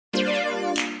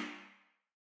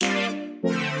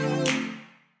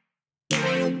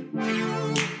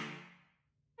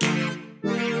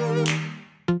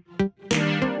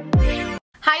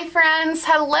Hi friends,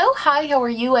 hello, hi, how are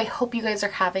you? I hope you guys are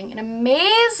having an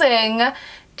amazing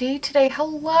day today.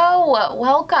 Hello,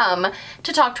 welcome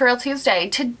to TALKtorial Tuesday.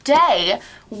 Today,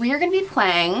 we're gonna be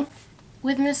playing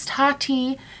with Miss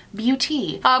Tati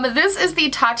Beauty. This is the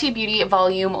Tati Beauty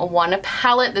Volume 1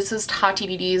 palette. This is Tati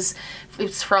Beauty's,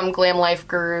 it's from Glam Life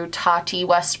Guru Tati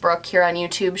Westbrook here on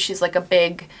YouTube. She's like a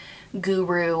big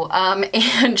guru,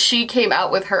 and she came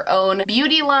out with her own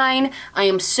beauty line. I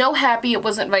am so happy it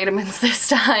wasn't vitamins this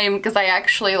time because I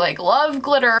actually like love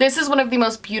glitter. This is one of the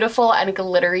most beautiful and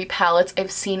glittery palettes I've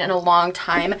seen in a long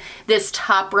time. This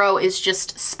top row is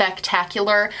just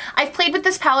spectacular. I've played with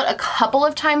this palette a couple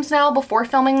of times now before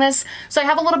filming this, so I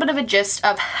have a little bit of a gist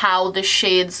of how the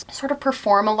shades sort of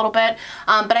perform a little bit,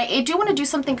 but I do want to do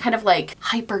something kind of like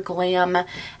hyper glam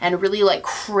and really like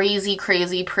crazy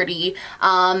pretty.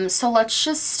 So let's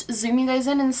just zoom you guys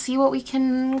in and see what we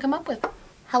can come up with.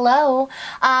 Hello.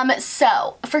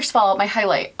 So first of all, my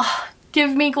highlight. Oh,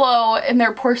 give me glow, and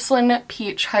their porcelain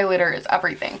peach highlighter is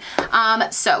everything.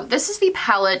 So this is the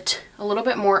palette a little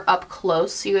bit more up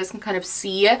close so you guys can kind of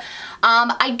see.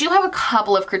 I do have a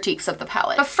couple of critiques of the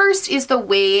palette. The first is the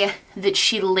way that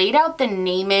she laid out the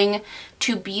naming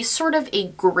to be sort of a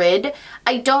grid.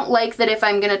 I don't like that if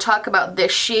I'm gonna talk about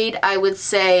this shade, I would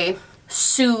say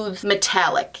Soothe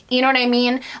Metallic. You know what I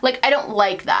mean? Like, I don't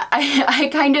like that. I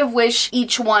kind of wish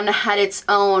each one had its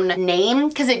own name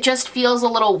because it just feels a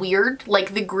little weird.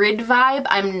 Like the grid vibe,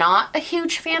 I'm not a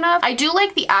huge fan of. I do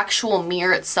like the actual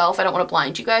mirror itself. I don't want to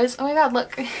blind you guys. Oh my god,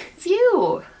 look, it's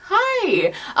you.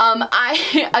 Hi.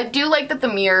 I do like that the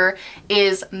mirror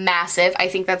is massive. I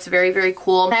think that's very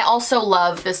cool. And I also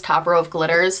love this top row of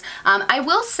glitters. I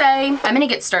will say, I'm gonna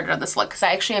get started on this look because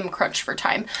I actually am crunched for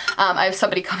time. I have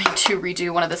somebody coming to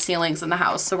redo one of the ceilings in the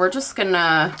house, so we're just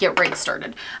gonna get right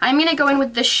started. I'm gonna go in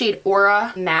with this shade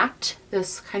Aura Matte,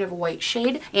 this kind of white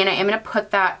shade, and I am gonna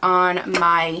put that on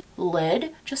my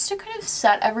lid just to kind of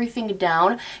set everything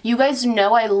down. You guys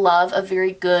know I love a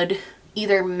very good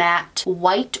either matte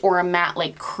white or a matte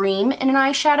like cream in an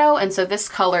eyeshadow, and so this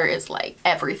color is like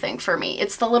everything for me.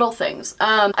 It's the little things.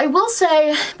 I will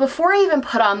say, before I even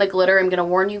put on the glitter, I'm gonna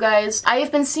warn you guys, I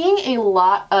have been seeing a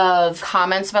lot of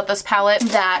comments about this palette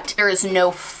that there is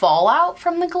no fallout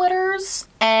from the glitters,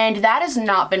 and that has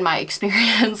not been my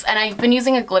experience. And I've been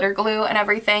using a glitter glue and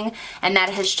everything, and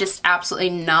that has just absolutely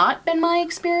not been my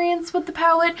experience with the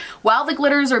palette. While the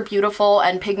glitters are beautiful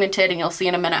and pigmented, and you'll see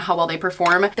in a minute how well they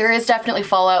perform, there is definitely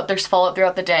fallout. There's fallout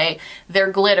throughout the day.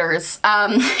 They're glitters,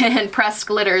 and pressed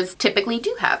glitters typically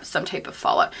do have some type of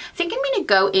fallout. I think I'm gonna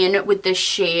go in with this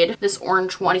shade, this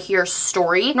orange one here,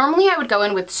 Story. Normally I would go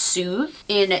in with Soothe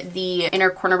in the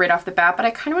inner corner right off the bat, but I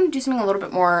kind of want to do something a little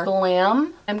bit more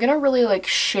glam. I'm gonna really like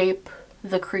shape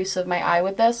the crease of my eye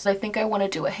with this. I think I want to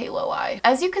do a halo eye.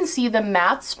 As you can see, the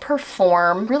mattes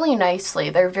perform really nicely.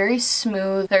 They're very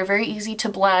smooth, they're very easy to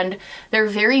blend, they're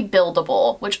very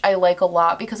buildable, which I like a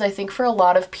lot because I think for a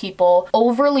lot of people,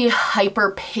 overly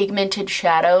hyper pigmented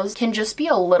shadows can just be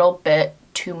a little bit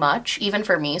too much, even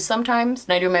for me sometimes.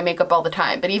 And I do my makeup all the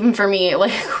time, but even for me,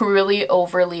 like really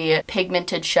overly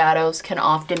pigmented shadows can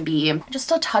often be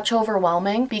just a touch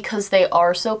overwhelming because they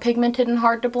are so pigmented and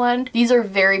hard to blend. These are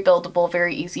very buildable,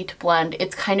 very easy to blend.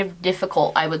 It's kind of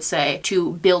difficult, I would say,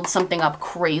 to build something up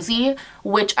crazy,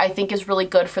 which I think is really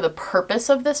good for the purpose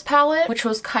of this palette, which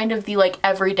was kind of the like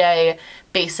everyday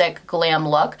basic glam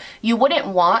look. You wouldn't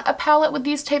want a palette with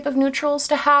these type of neutrals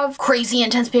to have crazy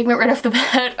intense pigment right off the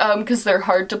bat because they're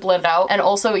hard to blend out, and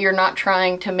also you're not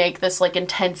trying to make this like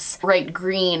intense bright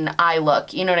green eye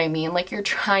look, you know what I mean? Like you're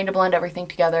trying to blend everything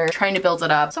together, trying to build it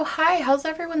up. So hi, how's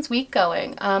everyone's week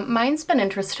going? Mine's been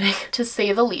interesting to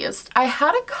say the least. I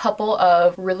had a couple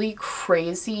of really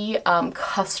crazy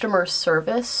customer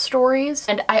service stories,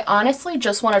 and I honestly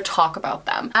just want to talk about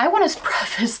them. I want to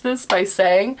preface this by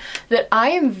saying that I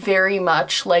am very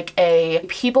much like a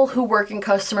people who work in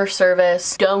customer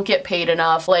service don't get paid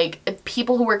enough. Like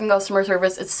people who work in customer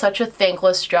service, it's such a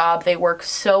thankless job. They work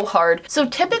so hard. So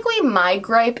typically my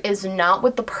gripe is not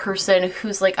with the person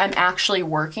who's like I'm actually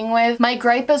working with. My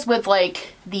gripe is with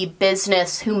like the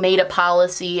business who made a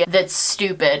policy that's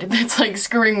stupid, that's like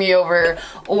screwing me over,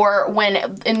 or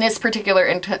when, in this particular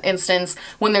instance,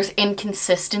 when there's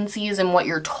inconsistencies in what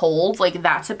you're told, like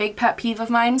that's a big pet peeve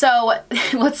of mine. So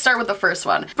let's start with the first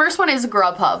one. First one is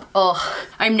Grubhub. Ugh,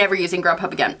 I'm never using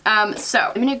Grubhub again. So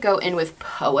I'm gonna go in with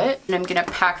Poet, and I'm gonna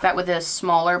pack that with a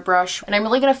smaller brush, and I'm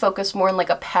really gonna focus more on like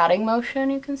a patting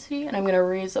motion, you can see, and I'm gonna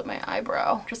raise up my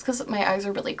eyebrow, just because my eyes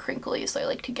are really crinkly, so I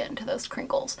like to get into those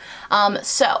crinkles.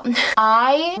 So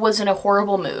I was in a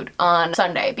horrible mood on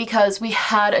Sunday because we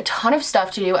had a ton of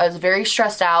stuff to do. I was very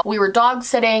stressed out. We were dog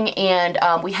sitting and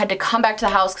we had to come back to the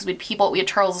house because we had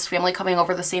Charles's family coming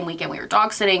over the same weekend. We were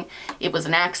dog sitting. It was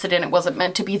an accident. It wasn't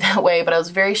meant to be that way, but I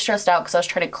was very stressed out because I was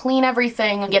trying to clean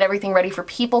everything, get everything ready for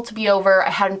people to be over.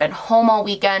 I hadn't been home all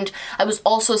weekend. I was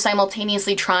also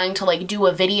simultaneously trying to like do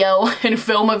a video and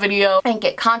film a video and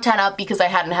get content up because I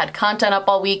hadn't had content up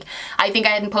all week. I think I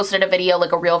hadn't posted a video,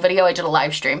 like a real video. I did a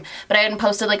live stream, but I hadn't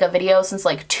posted like a video since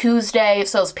like Tuesday.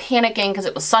 So I was panicking because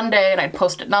it was Sunday and I'd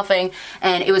posted nothing.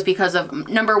 And it was because of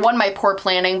number one, my poor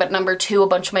planning, but number two, a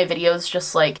bunch of my videos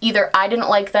just like either I didn't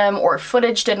like them or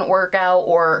footage didn't work out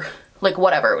or like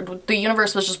whatever. The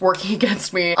universe was just working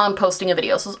against me on posting a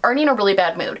video. So I was already in a really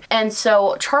bad mood. And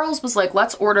so Charles was like,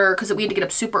 let's order, because we had to get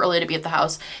up super early to be at the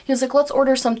house. He was like, let's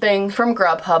order something from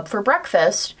Grubhub for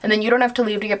breakfast. And then you don't have to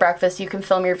leave to get breakfast. You can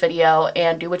film your video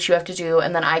and do what you have to do.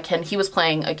 And then he was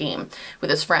playing a game with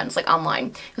his friends, like online.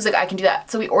 He was like, I can do that.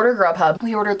 So we ordered Grubhub.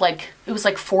 We ordered like, it was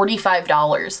like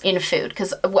 $45 in food.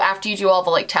 Because after you do all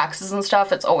the like taxes and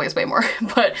stuff, it's always way more.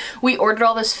 But we ordered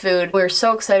all this food. We were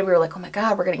so excited. We were like, oh my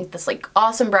God, we're gonna eat this like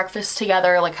awesome breakfast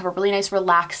together, like have a really nice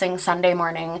relaxing Sunday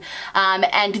morning.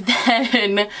 And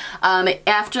then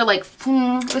after like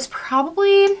it was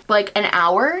probably like an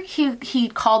hour, he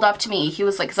called up to me. He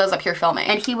was like, because I was up here filming,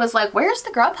 and he was like, where's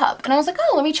the Grubhub? And I was like,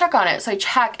 oh, let me check on it. So I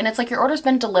check and it's like, your order's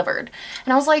been delivered.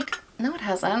 And I was like, no, it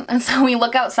hasn't. And so we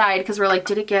look outside because we're like,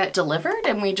 did it get delivered?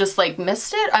 And we just like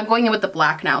missed it. I'm going in with the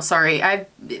black now. Sorry.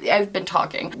 I've been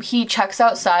talking. He checks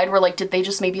outside. We're like, did they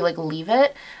just maybe like leave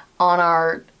it on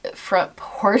our front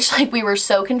porch? Like we were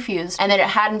so confused, and then it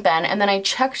hadn't been. And then I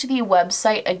checked the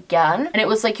website again and it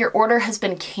was like, your order has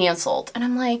been canceled. And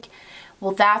I'm like,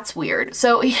 well, that's weird.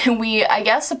 So I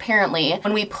guess apparently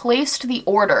when we placed the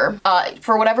order,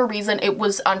 for whatever reason, it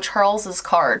was on Charles's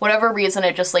card. Whatever reason,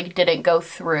 it just like didn't go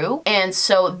through. And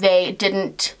so they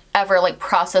didn't ever like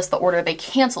process the order, they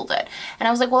canceled it. And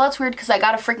I was like, well, that's weird because I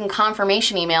got a freaking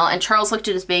confirmation email. And Charles looked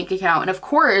at his bank account, and of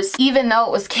course, even though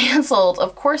it was canceled,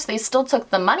 of course they still took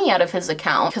the money out of his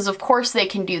account, because of course they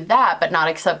can do that but not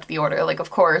accept the order. Like, of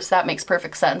course, that makes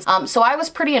perfect sense. So I was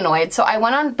pretty annoyed. So I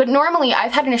went on, but normally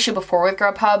I've had an issue before with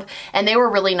Grubhub and they were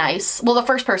really nice. Well, the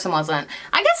first person wasn't.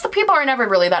 I guess the people are never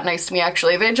really that nice to me,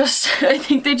 actually. They just, I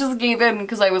think they just gave in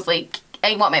because I was like,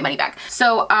 I want my money back.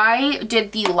 So I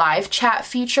did the live chat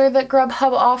feature that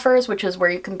Grubhub offers, which is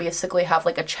where you can basically have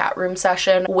like a chat room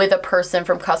session with a person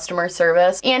from customer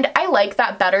service. And I like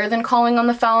that better than calling on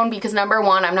the phone because number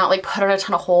one, I'm not like put on a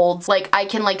ton of holds. Like I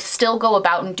can like still go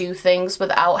about and do things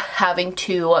without having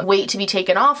to wait to be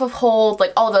taken off of hold,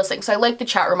 like all of those things. So I like the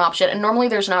chat room option, and normally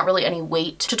there's not really any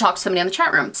wait to talk to somebody in the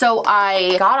chat room. So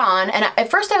I got on, and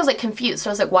at first I was like confused. So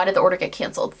I was like, why did the order get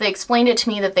canceled? They explained it to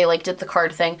me that they like did the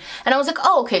card thing, and I was like,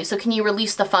 oh, okay, so can you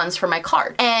release the funds for my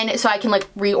card? And so I can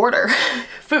like reorder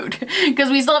food because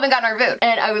we still haven't gotten our food.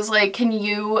 And I was like, can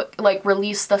you like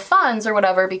release the funds or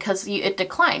whatever, because it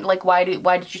declined. Like, why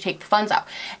did you take the funds out?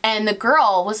 And the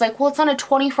girl was like, well, it's on a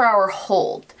 24-hour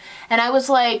hold. And I was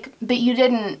like, but you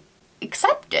didn't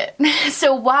accept it.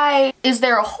 So why is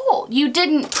there a hold? You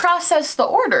didn't process the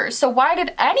order. So why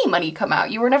did any money come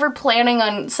out? You were never planning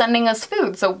on sending us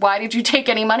food. So why did you take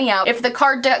any money out? If the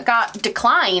card got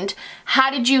declined,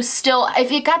 how did you still,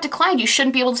 if it got declined, you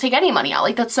shouldn't be able to take any money out.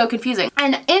 Like, that's so confusing.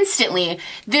 And instantly,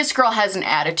 this girl has an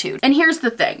attitude. And here's the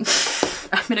thing.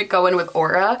 I'm gonna go in with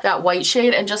Aura, that white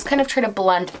shade, and just kind of try to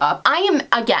blend up.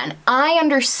 I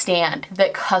understand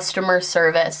that customer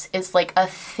service is like a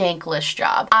thankless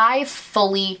job. I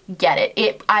fully get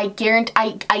it. I guarantee,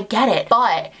 I get it,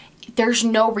 but there's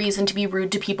no reason to be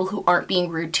rude to people who aren't being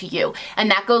rude to you. And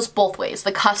that goes both ways.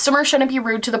 The customer shouldn't be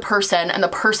rude to the person, and the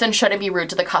person shouldn't be rude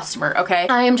to the customer, okay?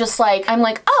 I'm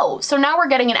like, oh, so now we're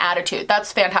getting an attitude.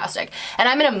 That's fantastic. And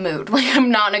I'm in a mood. Like,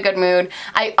 I'm not in a good mood.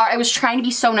 I was trying to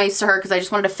be so nice to her because I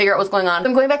just wanted to figure out what's going on.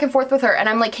 I'm going back and forth with her, and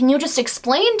I'm like, can you just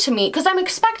explain to me? Because I'm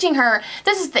expecting her,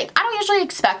 this is the thing, I don't usually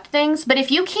expect things, but if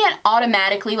you can't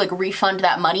automatically like refund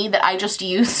that money that I just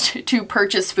used to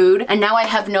purchase food, and now I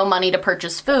have no money to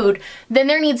purchase food, then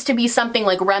there needs to be something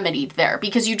like remedied there,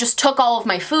 because you just took all of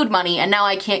my food money and now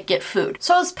I can't get food.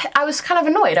 So I was kind of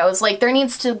annoyed. I was like, there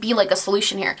needs to be like a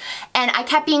solution here. And I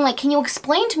kept being like, can you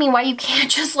explain to me why you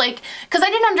can't just like, because I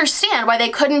didn't understand why they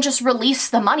couldn't just release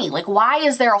the money. Like, why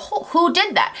is there a hole? Who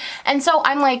did that? And so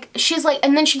I'm like, she's like,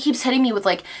 and then she keeps hitting me with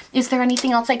like, is there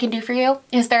anything else I can do for you?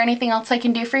 Is there anything else I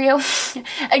can do for you?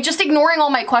 I just ignoring all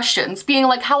my questions, being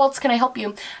like, how else can I help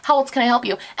you? How else can I help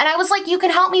you? And I was like, you can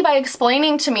help me by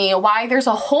explaining to me me why there's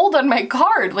a hold on my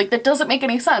card. Like, that doesn't make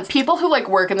any sense. People who like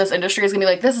work in this industry is gonna be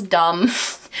like, this is dumb.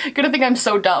 Gonna think I'm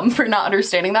so dumb for not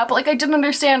understanding that, but like I didn't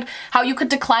understand how you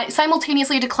could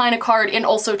simultaneously decline a card and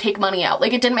also take money out.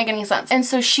 Like, it didn't make any sense. And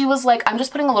so she was like, I'm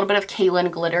just putting a little bit of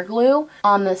Kaylin glitter glue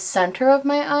on the center of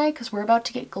my eye because we're about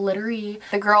to get glittery.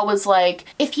 The girl was like,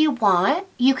 if you want,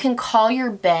 you can call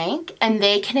your bank and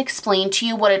they can explain to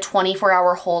you what a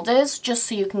 24-hour hold is just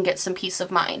so you can get some peace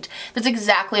of mind. That's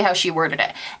exactly how she worded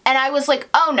it. And I was like,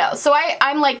 oh no. So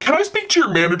I'm like, can I speak to your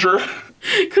manager?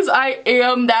 Because I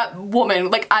am that woman,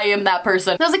 like I am that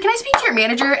person. And I was like, can I speak to your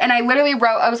manager? And I literally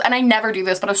wrote, and I never do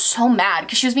this, but I was so mad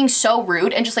because she was being so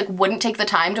rude and just like wouldn't take the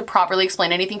time to properly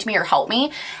explain anything to me or help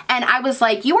me. And I was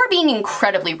like, you are being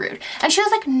incredibly rude. And she was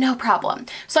like, no problem.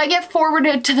 So I get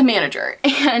forwarded to the manager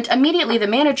and immediately the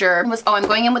manager was, oh, I'm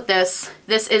going in with this.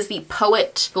 This is the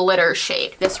Poet Glitter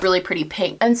shade, this really pretty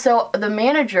pink. And so the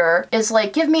manager is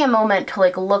like, give me a moment to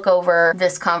like look over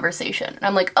this conversation. And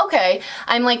I'm like, okay.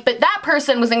 I'm like, but that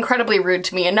person was incredibly rude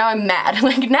to me and now I'm mad.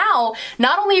 Like now,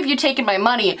 not only have you taken my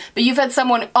money, but you've had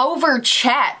someone over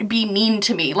chat be mean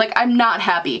to me. Like, I'm not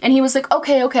happy. And he was like,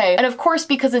 okay, okay. And of course,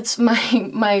 because it's my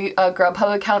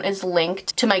Grubhub account is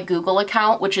linked to my Google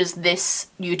account, which is this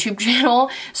YouTube channel.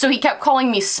 So he kept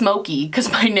calling me Smokey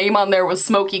because my name on there was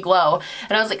Smokey Glow.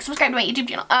 And I was like, subscribe to my YouTube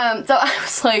channel. So I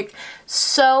was like,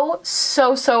 so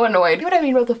annoyed. You know what I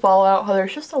mean about the fallout? How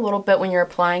there's just a little bit when you're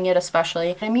applying it,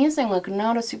 especially. I'm using like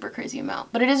not a super crazy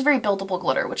amount, but it is very buildable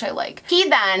glitter, which I like. He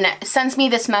then sends me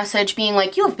this message being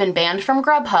like, you have been banned from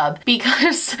Grubhub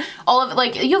because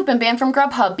you've been banned from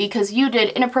Grubhub because you did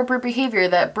inappropriate behavior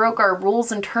that broke our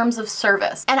rules and terms of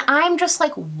service. And I'm just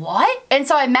like, what? And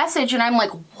so I message and I'm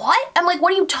like, what? I'm like,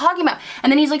 what are you talking about?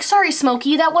 And then he's like, sorry,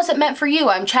 Smokey, that wasn't meant for you.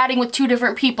 I'm chatting with two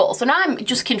different people. So now I'm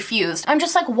just confused. I'm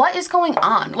just like, what is going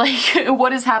on? Like,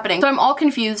 what is happening? So I'm all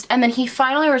confused. And then he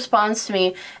finally responds to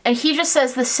me and he just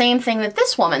says the same thing that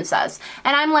this woman says.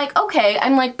 And I'm like, okay.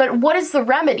 I'm like, but what is the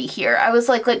remedy here? I was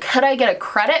like, could I get a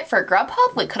credit for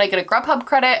Grubhub? Like, could I get a Grubhub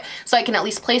credit so I can at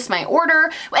least place my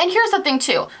order? And here's the thing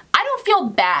too. I don't feel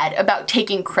bad about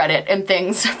taking credit and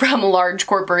things from large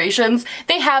corporations.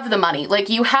 They have the money. Like,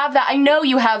 you have that. I know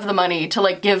you have the money to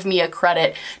like give me a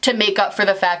credit to make up for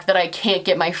the fact that I can't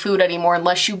get my food anymore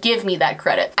unless you give me that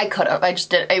credit. I could have. I just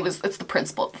did. It's the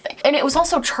principle of the thing. And it was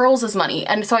also Charles's money.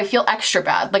 And so I feel extra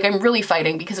bad. Like, I'm really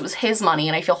fighting because it was his money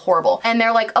and I feel horrible. And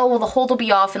they're like, oh, well, the hold will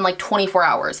be off in like 24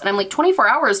 hours. And I'm like, 24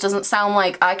 hours doesn't sound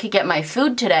like I could get my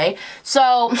food today.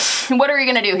 So what are we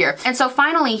gonna do here? And so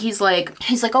finally he's like,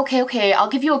 okay, I'll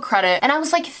give you a credit. And I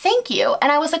was like, thank you.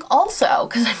 And I was like, also,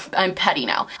 because I'm petty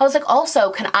now. I was like, also,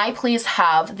 can I please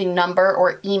have the number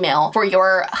or email for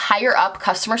your higher up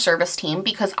customer service team?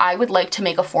 Because I would like to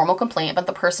make a formal complaint about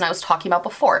the person I was talking about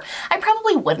before. I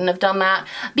probably wouldn't have done that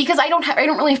because I don't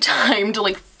really have time to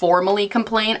like formally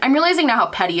complain. I'm realizing now how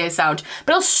petty I sound,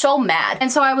 but I was so mad.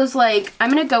 And so I was like, I'm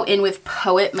gonna go in with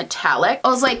Poet Metallic. I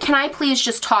was like, can I please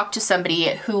just talk to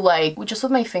somebody who like, just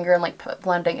with my finger and like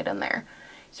blending it in there.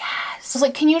 Yes. I was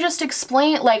like, can you just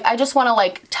explain, like, I just want to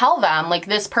like tell them like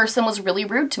this person was really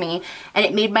rude to me and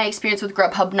it made my experience with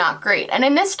Grubhub not great. And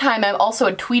in this time I also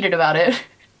had tweeted about it.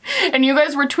 And you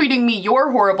guys were tweeting me your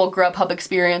horrible Grubhub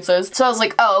experiences. So I was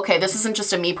like, oh, okay, this isn't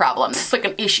just a me problem. It's like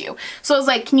an issue. So I was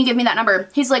like, can you give me that number?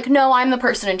 He's like, no, I'm the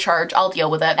person in charge. I'll deal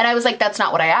with it. And I was like, that's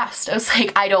not what I asked. I was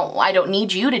like, I don't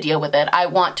need you to deal with it. I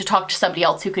want to talk to somebody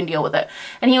else who can deal with it.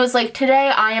 And he was like, today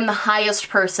I am the highest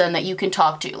person that you can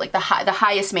talk to, like the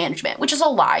highest management, which is a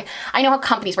lie. I know how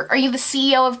companies work. Are you the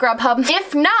CEO of Grubhub?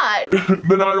 If not,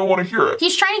 then I don't want to hear it.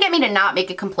 He's trying to get me to not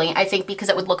make a complaint, I think, because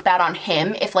it would look bad on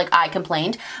him if like I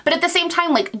complained. But at the same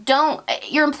time, like,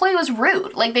 your employee was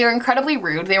rude. Like, they were incredibly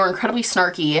rude. They were incredibly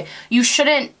snarky. You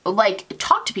shouldn't, like,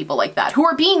 talk to people like that who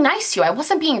are being nice to you. I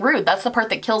wasn't being rude. That's the part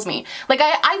that kills me. Like,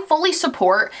 I fully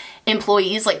support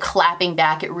employees, like, clapping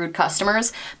back at rude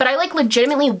customers, but I, like,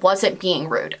 legitimately wasn't being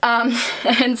rude.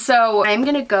 And so I'm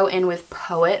gonna go in with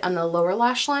Poet on the lower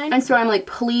lash line. And so I'm like,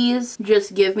 please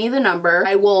just give me the number.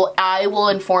 I will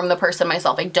inform the person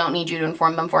myself. I don't need you to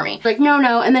inform them for me. Like,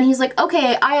 no. And then he's like,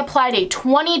 okay, I applied a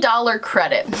 $20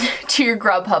 credit to your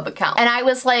Grubhub account. And I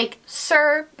was like,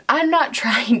 sir, I'm not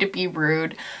trying to be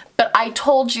rude, but I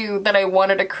told you that I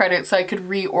wanted a credit so I could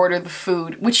reorder the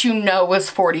food, which you know was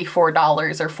 $44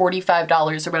 or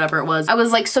 $45 or whatever it was. I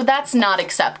was like, so that's not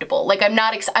acceptable. Like,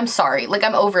 I'm sorry. Like,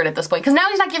 I'm over it at this point. Cause now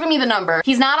he's not giving me the number.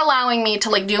 He's not allowing me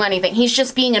to like do anything. He's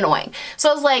just being annoying.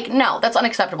 So I was like, no, that's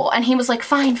unacceptable. And he was like,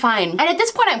 fine. And at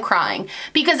this point I'm crying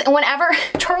because whenever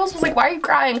Charles was like, why are you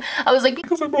crying? I was like,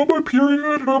 because I'm on my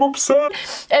period and I'm upset.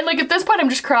 And like at this point I'm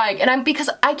just crying and because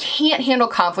I can't handle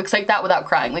conflicts like that without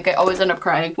crying. Like I always end up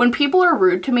crying. When people are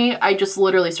rude to me, I just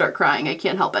literally start crying. I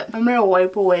can't help it. I'm gonna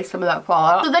wipe away some of that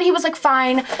fallout. So then he was like,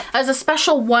 fine, as a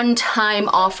special one-time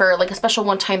offer, like a special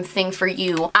one-time thing for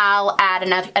you, I'll add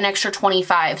an extra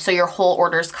 25 so your whole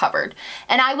order's covered.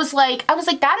 And I was like,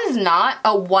 that is not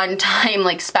a one-time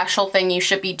like special thing you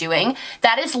should be doing.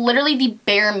 That is literally the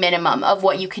bare minimum of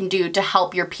what you can do to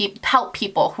help your help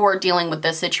people who are dealing with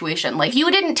this situation. Like, if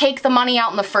you didn't take the money out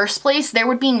in the first place, there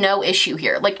would be no issue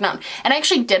here, like none. And I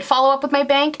actually did follow up with my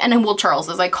bank and in Will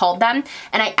Charles's. I called them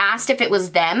and I asked if it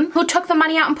was them who took the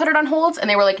money out and put it on hold, and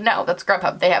they were like, no, that's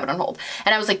Grubhub, they have it on hold.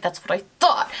 And I was like, that's what I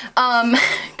thought,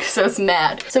 because I was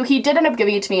mad. So he did end up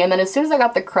giving it to me, and then as soon as I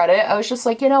got the credit, I was just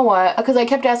like, you know what, because I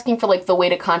kept asking for like the way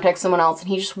to contact someone else and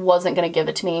he just wasn't gonna give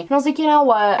it to me. And I was like, you know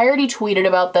what, I already tweeted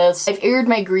about this, I've aired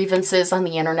my grievances on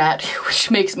the internet, which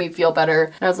makes me feel better.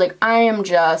 And I was like, I am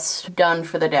just done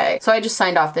for the day. So I just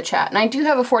signed off the chat, and I do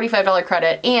have a $45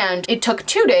 credit, and it took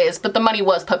 2 days, but the money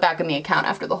was put back in the account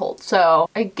after the hold. So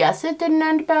I guess it didn't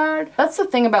end bad. That's the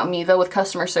thing about me though with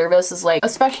customer service, is like,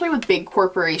 especially with big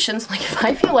corporations, like if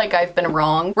I feel like I've been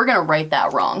wrong, we're gonna right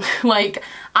that wrong. Like,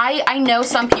 I know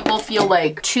some people feel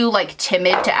like too like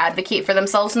timid to advocate for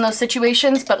themselves in those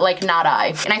situations, but like not I.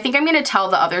 And I think I'm gonna tell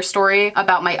the other story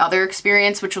about my other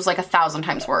experience, which was like 1,000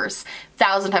 times worse,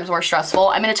 1,000 times more stressful.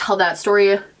 I'm gonna tell that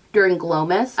story during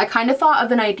Glowmas. I kind of thought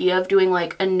of an idea of doing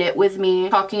like a knit with me,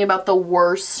 talking about the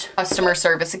worst customer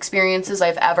service experiences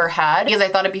I've ever had, because I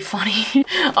thought it'd be funny.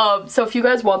 So if you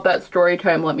guys want that story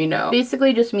time, let me know.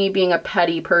 Basically just me being a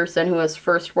petty person who has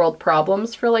first world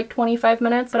problems for like 25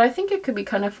 minutes, but I think it could be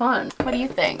kind of fun. What do you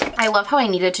think? I love how I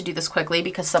needed to do this quickly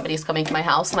because somebody's coming to my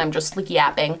house and I'm just like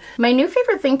yapping. My new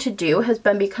favorite thing to do has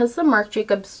been, because the Marc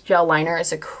Jacobs gel liner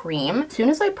is a cream, as soon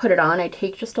as I put it on, I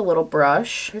take just a little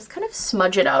brush, just kind of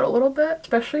smudge it out a little bit,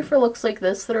 especially for looks like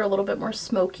this that are a little bit more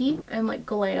smoky and like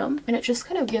glam, and it just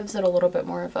kind of gives it a little bit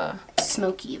more of a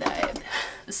smoky vibe,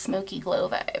 a smoky glow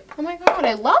vibe. Oh my god,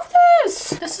 I love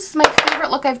this! This is my favorite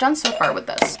look I've done so far with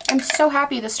this. I'm so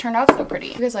happy this turned out so pretty.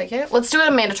 You guys like it? Let's do a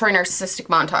mandatory narcissistic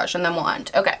montage and then we'll end.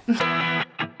 Okay.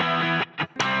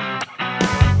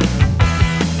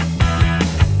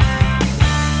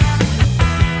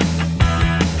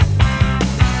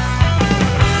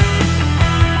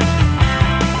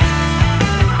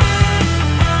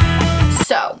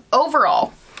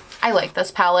 Overall, I like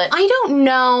this palette. I don't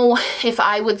know if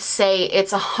I would say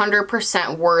it's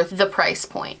 100% worth the price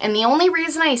point. And the only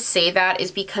reason I say that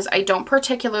is because I don't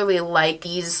particularly like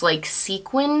these like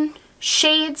sequin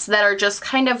shades that are just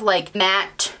kind of like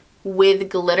matte with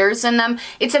glitters in them.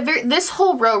 It's this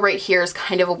whole row right here is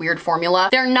kind of a weird formula.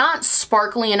 They're not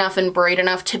sparkly enough and bright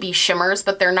enough to be shimmers,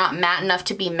 but they're not matte enough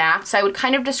to be mattes. So I would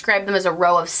kind of describe them as a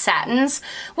row of satins,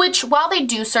 which, while they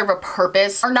do serve a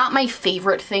purpose, are not my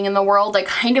favorite thing in the world. I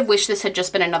kind of wish this had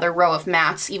just been another row of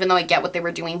mattes, even though I get what they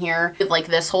were doing here with like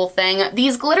this whole thing.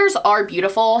 These glitters are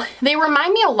beautiful. They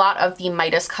remind me a lot of the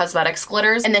Midas Cosmetics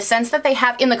glitters in the sense that they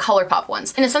have, in the ColourPop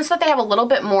ones, in the sense that they have a little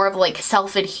bit more of like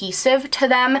self-adhesive to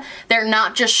them. They're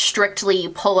not just strictly you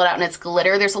pull it out and it's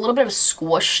glitter. There's a little bit of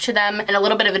squish to them and a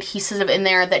little bit of adhesive in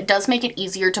there that does make it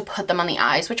easier to put them on the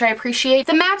eyes, which I appreciate.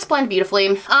 The mattes blend beautifully.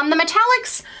 The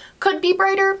metallics could be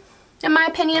brighter. In my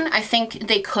opinion, I think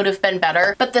they could have been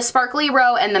better, but the sparkly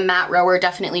row and the matte row are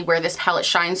definitely where this palette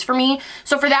shines for me.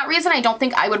 So for that reason, I don't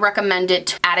think I would recommend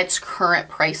it at its current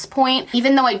price point,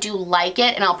 even though I do like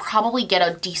it and I'll probably get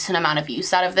a decent amount of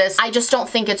use out of this. I just don't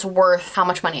think it's worth how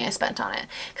much money I spent on it,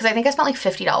 because I think I spent like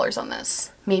 $50 on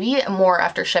this. Maybe more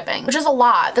after shipping, which is a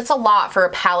lot. That's a lot for a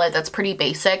palette that's pretty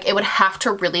basic. It would have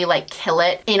to really like kill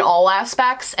it in all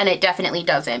aspects, and it definitely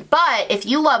doesn't. But if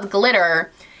you love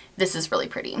glitter, this is really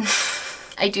pretty.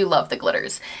 I do love the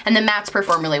glitters, and the mattes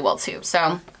perform really well too,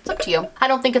 so it's up to you. I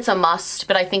don't think it's a must,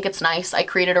 but I think it's nice. I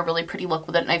created a really pretty look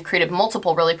with it, and I've created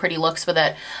multiple really pretty looks with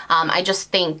it. I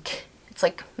just think it's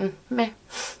like, meh.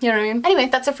 You know what I mean? Anyway,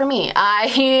 that's it for me.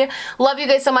 I love you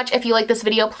guys so much. If you like this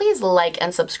video, please like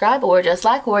and subscribe, or just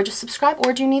like, or just subscribe,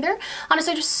 or do neither.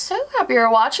 Honestly, just so happy you're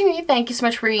watching me. Thank you so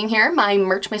much for being here. My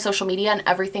merch, my social media, and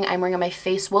everything I'm wearing on my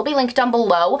face will be linked down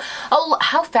below. Oh,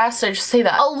 how fast did I just say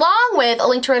that? Along with a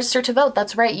link to register to vote.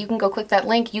 That's right. You can go click that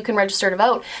link. You can register to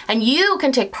vote, and you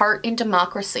can take part in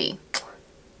democracy.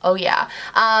 Oh yeah.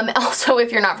 Also,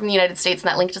 if you're not from the United States and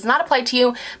that link does not apply to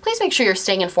you, please make sure you're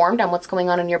staying informed on what's going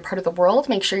on in your part of the world.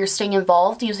 Make sure you're staying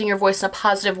involved, using your voice in a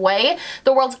positive way.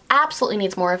 The world absolutely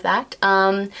needs more of that.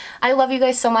 I love you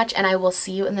guys so much, and I will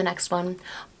see you in the next one.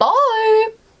 Bye!